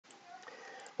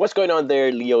What's going on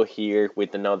there? Leo here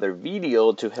with another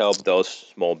video to help those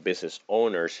small business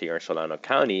owners here in Solano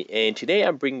County. And today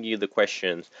I'm bringing you the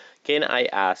questions. Can I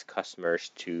ask customers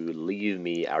to leave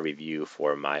me a review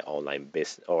for my online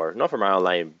business, or not for my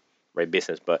online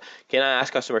business, but can I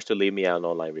ask customers to leave me an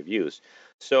online reviews?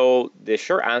 So the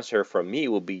short answer from me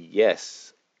will be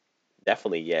yes.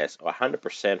 Definitely yes,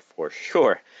 100% for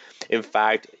sure. In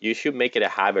fact, you should make it a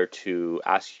habit to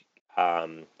ask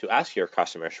your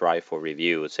customers, right, for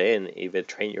reviews, and even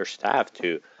train your staff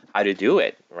to how to do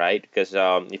it, right? Because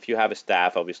if you have a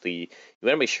staff, obviously you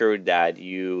want to make sure that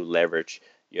you leverage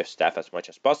your staff as much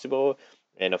as possible,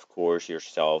 and of course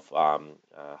yourself,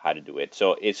 how to do it.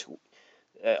 So it's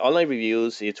online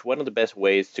reviews. It's one of the best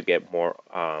ways to get more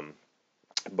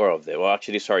of them. Well,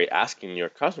 actually, sorry, asking your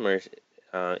customers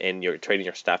and you're training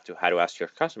your staff to how to ask your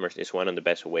customers is one of the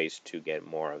best ways to get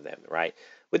more of them, right?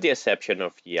 With the exception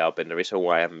of Yelp, and the reason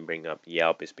why I'm bringing up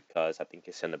Yelp is because I think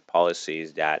it's in the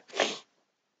policies that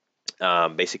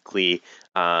basically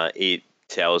it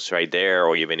tells right there,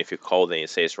 or even if you call them, it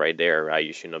says right there, right?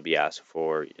 You should not be asked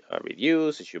for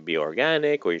reviews. It should be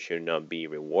organic, or you should not be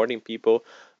rewarding people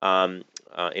in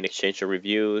exchange for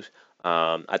reviews.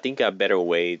 I think a better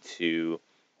way to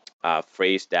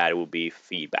phrase that would be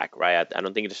feedback, right? I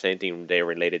don't think there's anything there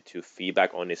related to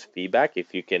feedback, honest feedback.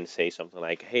 If you can say something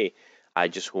like, hey, I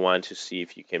just want to see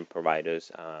if you can provide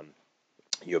us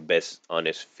your best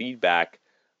honest feedback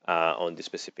on the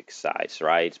specific sites,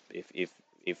 right?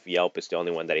 If Yelp is the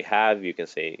only one that you have, you can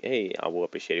say, hey, I will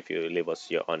appreciate if you leave us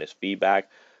your honest feedback.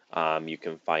 You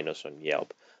can find us on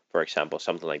Yelp, for example,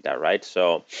 something like that, right?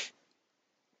 So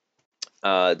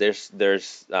but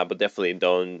definitely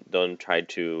don't try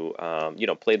to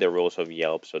play the rules of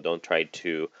Yelp. So don't try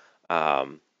to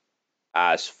um,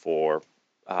 ask for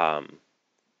um,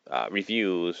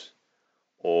 reviews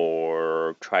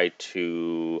or try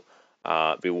to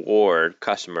reward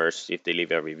customers if they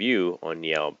leave a review on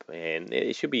Yelp. And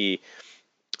it should be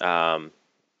um,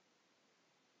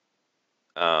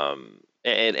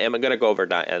 and I'm gonna go over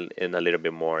that in a little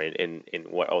bit more in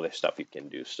what other stuff you can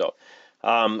do. So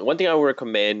one thing I would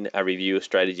recommend a review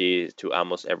strategy to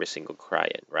almost every single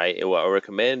client, right? I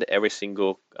recommend every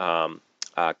single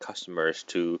customers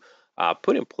to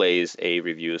put in place a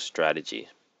review strategy,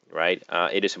 right?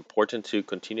 It is important to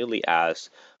continually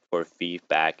ask for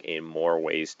feedback in more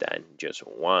ways than just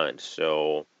one.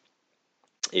 So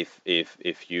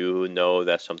if you know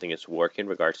that something is working in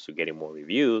regards to getting more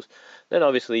reviews, then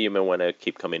obviously you may want to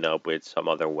keep coming up with some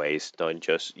other ways. Don't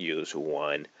just use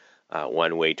one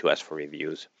way to ask for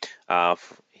reviews.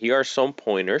 Here are some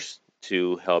pointers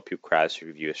to help you craft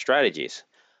review strategies.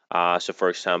 So for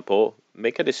example,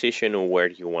 make a decision on where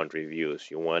you want reviews.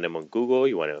 You want them on Google,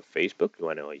 you want them on Facebook, you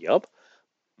want them on Yelp.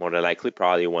 More than likely,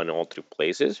 probably one in all three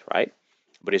places, right?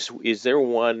 But is there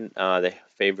one that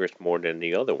favors more than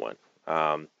the other one?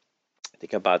 Um,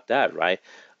 Think about that, right?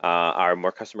 Are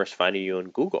more customers finding you on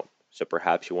Google? So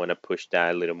perhaps you want to push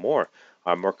that a little more.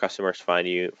 Are more customers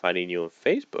finding you on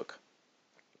Facebook?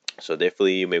 So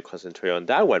definitely you may concentrate on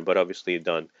that one, but obviously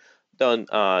don't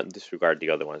disregard the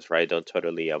other ones, right? Don't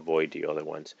totally avoid the other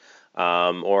ones.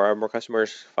 Or are more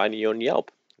customers finding you on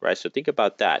Yelp, right? So think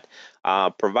about that.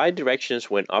 Provide directions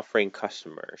when offering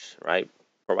customers, right?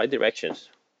 Provide directions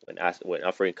when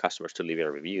offering customers to leave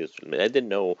your reviews. Let them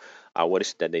know what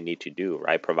is that they need to do,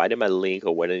 right? Provide them a link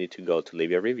or where they need to go to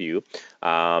leave your review,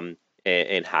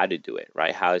 and how to do it,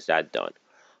 right? How is that done?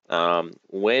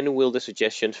 When will the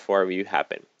suggestions for review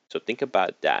happen? So think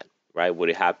about that, right? Would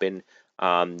it happen?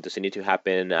 Does it need to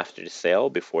happen after the sale,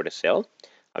 before the sale?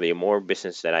 I mean, more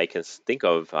business that I can think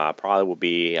of probably will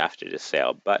be after the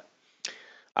sale. But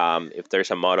if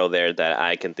there's a model there that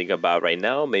I can think about right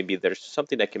now, maybe there's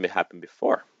something that can happen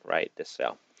before, right, the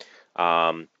sale.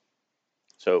 Um,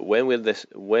 so when will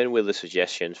the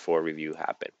suggestions for review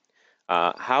happen?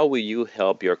 How will you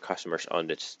help your customers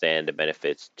understand the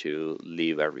benefits to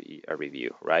leave a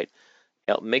review, right?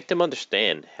 Make them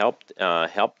understand, help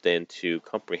them to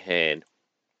comprehend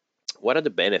what are the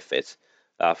benefits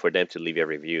for them to leave your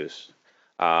reviews.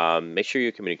 Make sure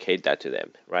you communicate that to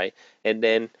them, right? And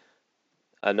then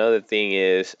another thing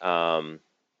is,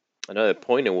 another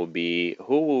pointer will be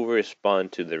who will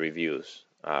respond to the reviews,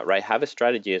 right? Have a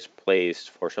strategy in place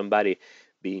for somebody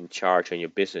being charged on your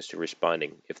business to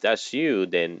responding. If that's you,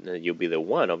 then you'll be the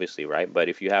one, obviously, right? But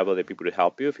if you have other people to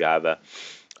help you, if you have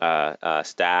a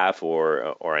staff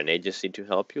or an agency to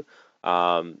help you,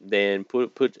 then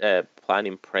put a plan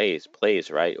in place,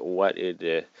 right? What is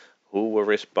the who will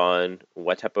respond?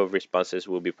 What type of responses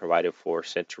will be provided for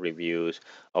center reviews?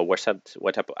 Or what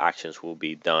type of actions will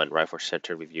be done, right, for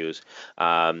center reviews?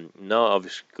 No, of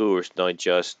course, not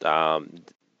just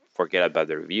forget about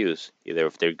the reviews, either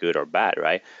if they're good or bad,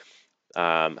 right?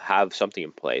 Have something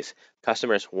in place.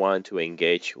 Customers want to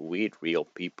engage with real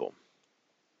people,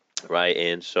 right?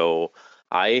 And so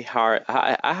I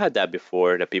had that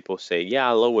before, that people say, yeah,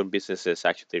 I love when businesses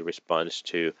actually responds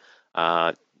to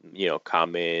uh,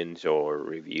 comments or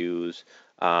reviews.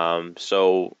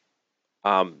 So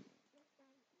um,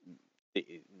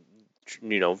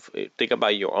 think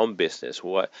about your own business.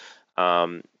 What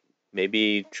um,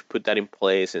 maybe put that in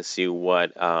place and see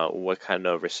what kind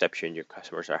of reception your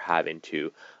customers are having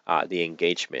to the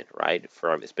engagement, right?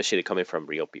 From especially coming from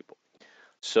real people.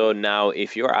 So now,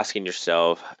 if you're asking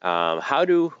yourself, how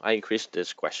do I increase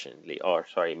this question, Leo? Or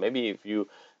sorry, maybe if you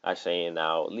are saying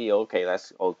now, Leo, okay,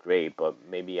 that's all great, but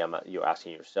maybe you're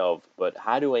asking yourself, but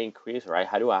how do I increase, right?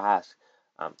 How do I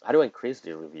increase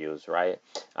the reviews, right?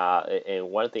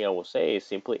 And one thing I will say is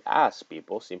simply ask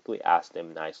people, simply ask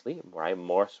them nicely, right?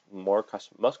 Most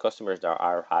customers that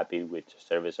are happy with the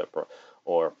service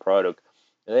or product,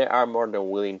 they are more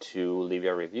than willing to leave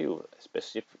a review,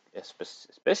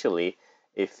 especially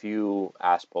if you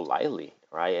ask politely,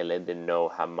 right, and let them know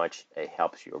how much it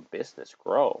helps your business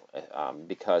grow.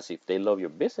 Because if they love your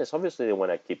business, obviously they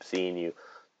want to keep seeing you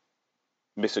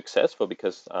be successful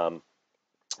because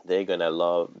they're gonna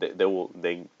love they will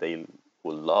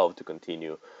love to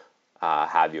continue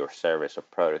have your service or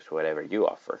products, whatever you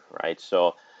offer, right?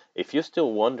 So if you're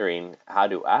still wondering how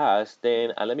to ask,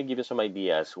 then let me give you some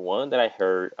ideas. One that I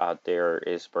heard out there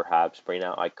is perhaps print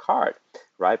out a card,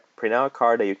 right? Print out a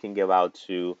card that you can give out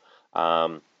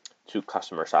um, to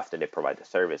customers after they provide the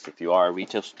service. If you are a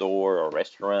retail store or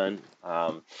restaurant,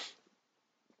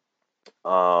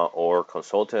 or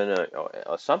consultant,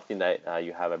 or something that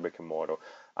you have a brick and mortar,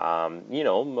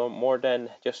 more than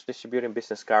just distributing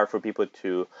business card for people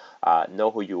to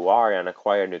know who you are and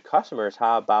acquire new customers.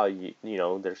 How about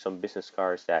there's some business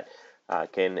cards that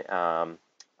can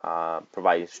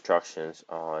provide instructions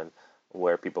on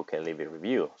where people can leave a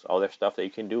review. So other stuff that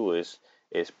you can do is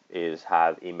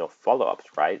have email follow-ups,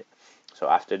 right? So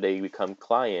after they become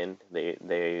client,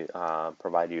 they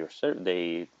provide you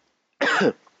they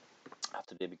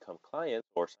after they become clients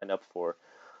or sign up for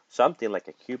something like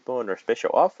a coupon or special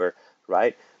offer,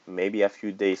 right? Maybe a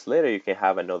few days later, you can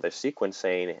have another sequence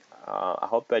saying, I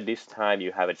hope by this time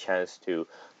you have a chance to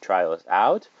try us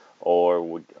out, or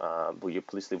would you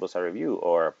please leave us a review?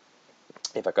 Or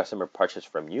if a customer purchased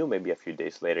from you, maybe a few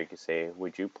days later, you can say,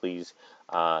 would you please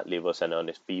leave us an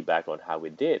honest feedback on how we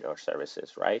did our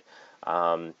services, right?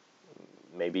 Um,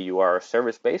 Maybe you are a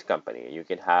service-based company. You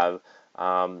can have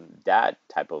that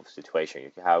type of situation.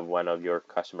 You can have one of your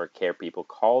customer care people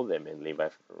call them and leave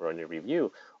a running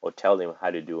review, or tell them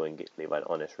how to do and leave an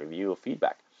honest review or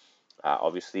feedback.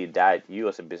 Obviously, that you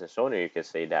as a business owner, you can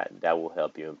say that that will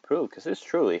help you improve, because it's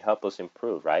true, it helps us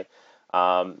improve, right?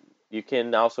 You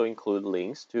can also include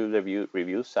links to the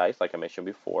review sites, like I mentioned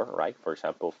before, right? For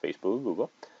example, Facebook, Google.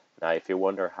 Now, if you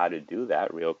wonder how to do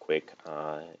that real quick,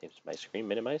 is my screen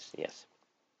minimized? Yes.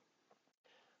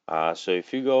 So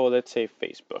if you go, let's say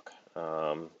Facebook,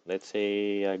 let's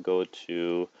say I go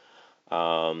to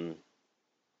um,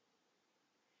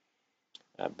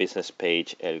 a business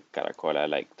page, El Caracol, I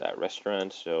like that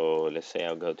restaurant. So let's say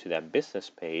I'll go to that business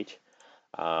page.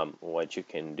 What you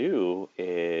can do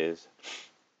is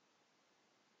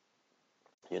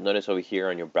you notice over here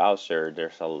on your browser,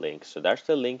 there's a link. So that's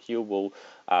the link you will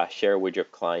share with your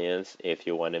clients if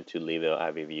you want them to leave a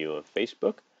review on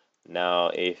Facebook. Now,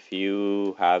 if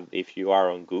you are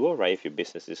on Google, right? If your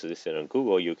business is listed on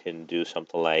Google, you can do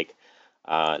something like,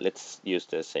 let's use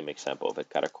the same example of a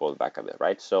Caracol back of it,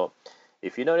 right? So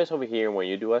if you notice over here, when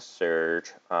you do a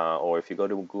search, or if you go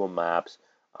to Google Maps,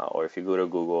 or if you go to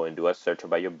Google and do a search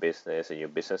about your business and your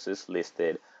business is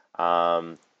listed,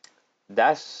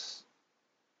 that's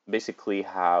basically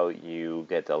how you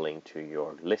get the link to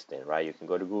your listing, right? You can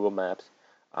go to Google Maps,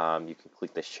 you can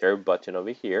click the share button over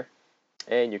here,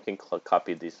 and you can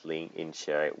copy this link and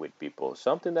share it with people.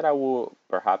 Something that I will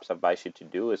perhaps advise you to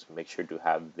do is make sure to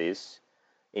have this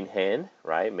in hand,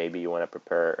 right? Maybe you want to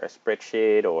prepare a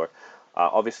spreadsheet, or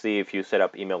obviously if you set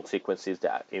up email sequences,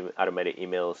 that automated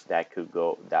emails that could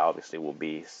go, that obviously will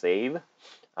be saved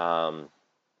um,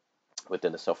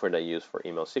 within the software that you use for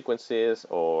email sequences,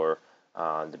 or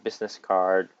the business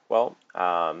card. Well,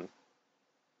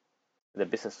 the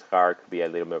business card could be a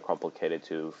little more complicated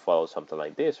to follow something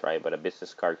like this, right? But a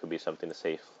business card could be something to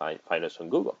say, find us on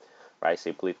Google, right?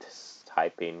 Simply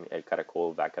type in El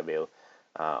Caracol Vacaville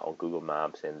on Google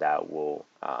Maps, and that will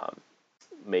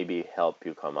maybe help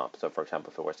you come up. So, for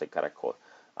example, if it was El Caracol,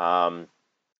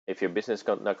 if your business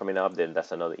not coming up, then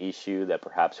that's another issue that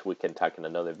perhaps we can talk in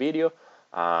another video.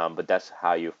 but that's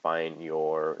how you find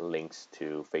your links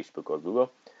to Facebook or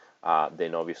Google.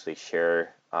 Then obviously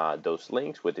share those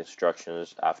links with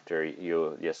instructions after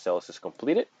your sales is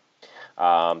completed.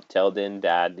 Tell them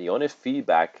that the honest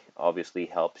feedback obviously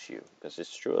helps you, because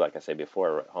it's true, like I said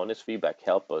before, honest feedback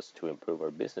help us to improve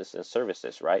our business and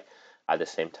services, right? At the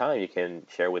same time, you can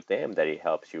share with them that it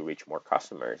helps you reach more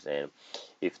customers. And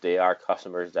if they are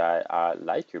customers that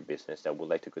like your business, that would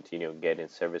like to continue getting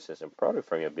services and product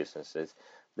from your businesses,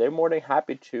 they're more than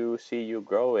happy to see you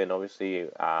grow and obviously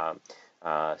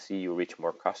see you reach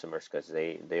more customers, because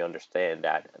they understand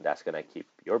that that's going to keep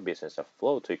your business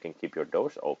afloat so you can keep your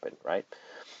doors open, right?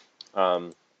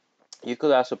 Um, you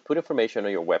could also put information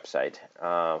on your website,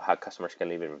 how customers can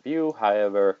leave a review.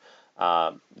 However,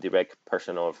 direct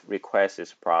personal request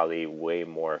is probably way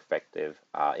more effective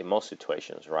in most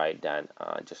situations, right, than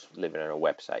just leaving it on a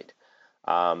website.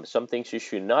 Some things you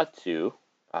should not do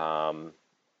um,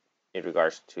 in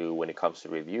regards to when it comes to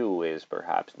review is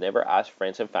perhaps never ask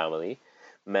friends and family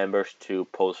members to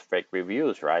post fake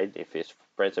reviews, right? If it's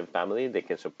friends and family, they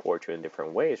can support you in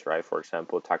different ways, right? For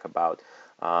example, talk about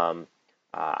um,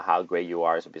 how great you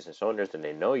are as a business owner, and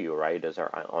they know you, right? Those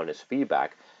are honest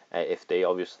feedback. If they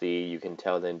obviously, you can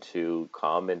tell them to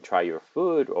come and try your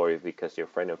food, or if because your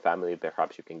friend and family,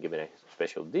 perhaps you can give them a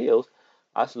special deals,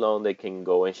 as long they can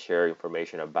go and share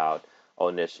information about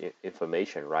honest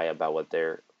information, right? About what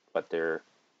their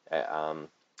uh, um,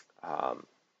 um,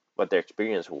 what their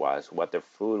experience was, what their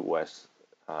food was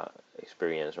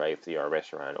experience, right? If you're a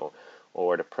restaurant,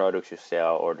 or the products you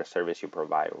sell or the service you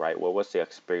provide, right? What was the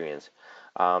experience?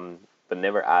 But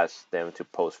never ask them to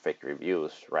post fake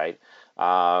reviews, right?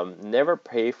 Never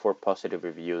pay for positive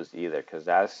reviews either, because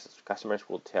that's customers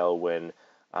will tell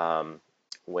um,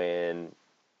 when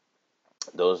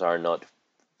those are not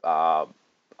uh,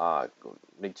 uh,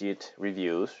 legit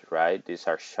reviews, right? These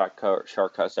are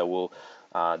shortcuts that will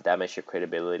damage your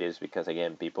credibility, because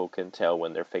again, people can tell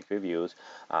when they're fake reviews.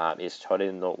 It's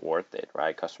totally not worth it,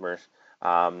 right? Customers,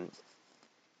 um,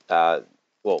 uh,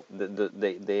 well,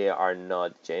 they are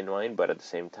not genuine, but at the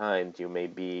same time, you may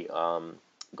be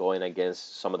going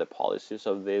against some of the policies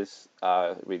of these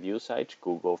review sites,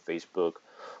 Google, Facebook,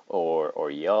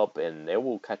 or Yelp, and they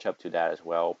will catch up to that as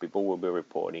well. People will be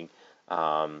reporting,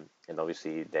 and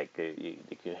obviously they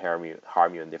can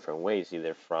harm you in different ways,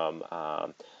 either from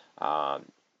um,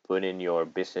 putting your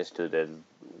business to the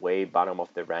way bottom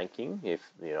of the ranking, if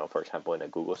you know, for example, in a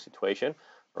Google situation,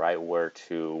 right? Where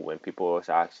to when people is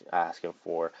asking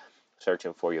for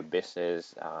searching for your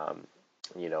business,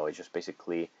 it's just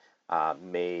basically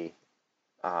may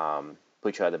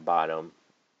put you at the bottom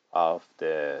of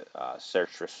the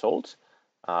search results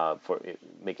for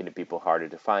making the people harder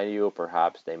to find you.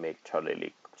 Perhaps they may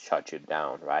totally shut you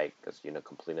down, right? Because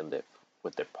completing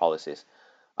with their policies.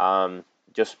 Um,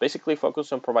 just basically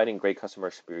focus on providing great customer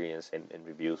experience, and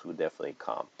reviews will definitely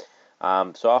come.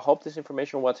 So I hope this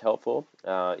information was helpful.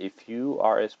 If you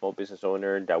are a small business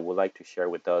owner that would like to share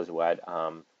with us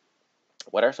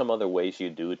what are some other ways you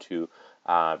do to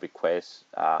request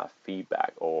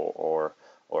feedback or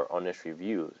honest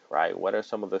reviews, right? What are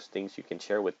some of those things you can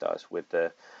share with us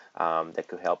that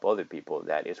could help other people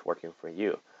that is working for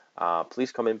you?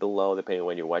 Please comment below depending on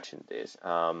when you're watching this.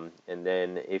 And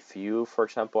then if you, for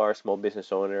example, are a small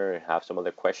business owner and have some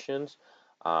other questions,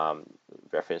 um,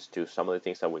 reference to some of the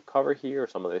things that we cover here, or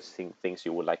some of the things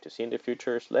you would like to see in the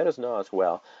future, let us know as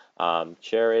well.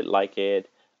 Share it, like it,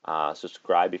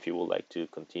 subscribe if you would like to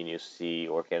continue to see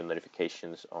or get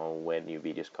notifications on when new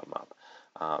videos come up,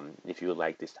 if you would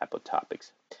like this type of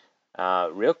topics.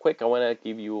 Real quick, I want to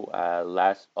give you a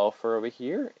last offer over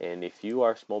here. And if you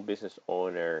are a small business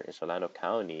owner in Solano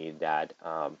County that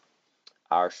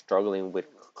are struggling with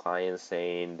clients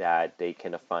saying that they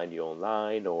cannot find you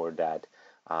online, or that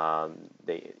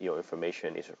your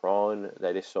information is wrong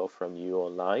that is sold from you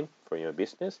online for your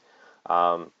business,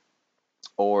 um,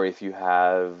 or if you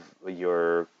have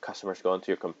your customers going to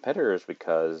your competitors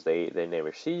because they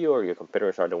never see you, or your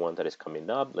competitors are the one that is coming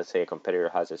up. Let's say a competitor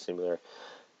has a similar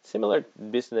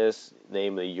business,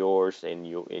 namely yours, and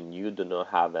you do not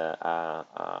have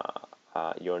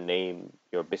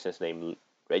your business name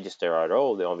registered at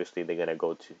all. Then obviously they're gonna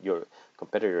go to your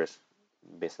competitors'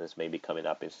 business, maybe coming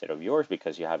up instead of yours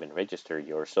because you haven't registered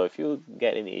yours. So if you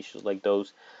get any issues like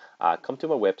those, come to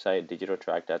my website,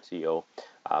 digitaltrack.co,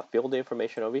 fill the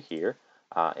information over here,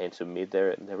 and submit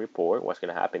the report. What's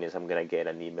going to happen is I'm going to get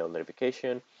an email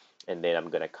notification, and then I'm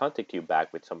going to contact you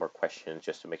back with some more questions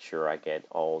just to make sure I get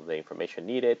all the information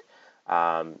needed.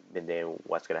 And then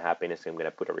what's going to happen is I'm going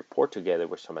to put a report together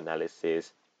with some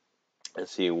analysis and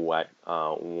see what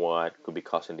could be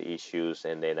causing the issues,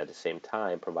 and then at the same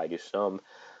time provide you some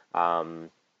um,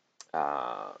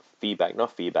 feedback,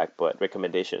 not feedback, but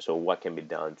recommendations on what can be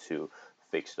done to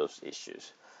fix those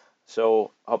issues.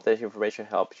 So hope this information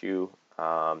helps you.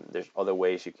 There's other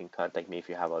ways you can contact me if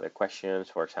you have other questions.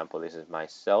 For example, this is my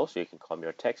cell, so you can call me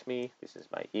or text me. This is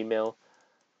my email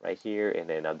right here, and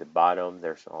then at the bottom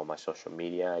there's all my social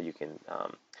media. You can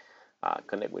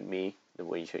connect with me. The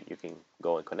way you can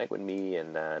go and connect with me,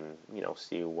 and then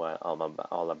see what I'm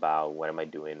all about. What am I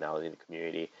doing out in the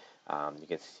community? You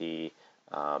can see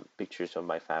pictures of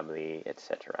my family,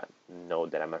 etc. Know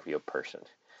that I'm a real person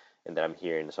and that I'm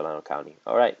here in Solano County.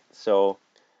 All right, so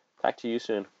talk to you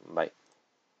soon. Bye.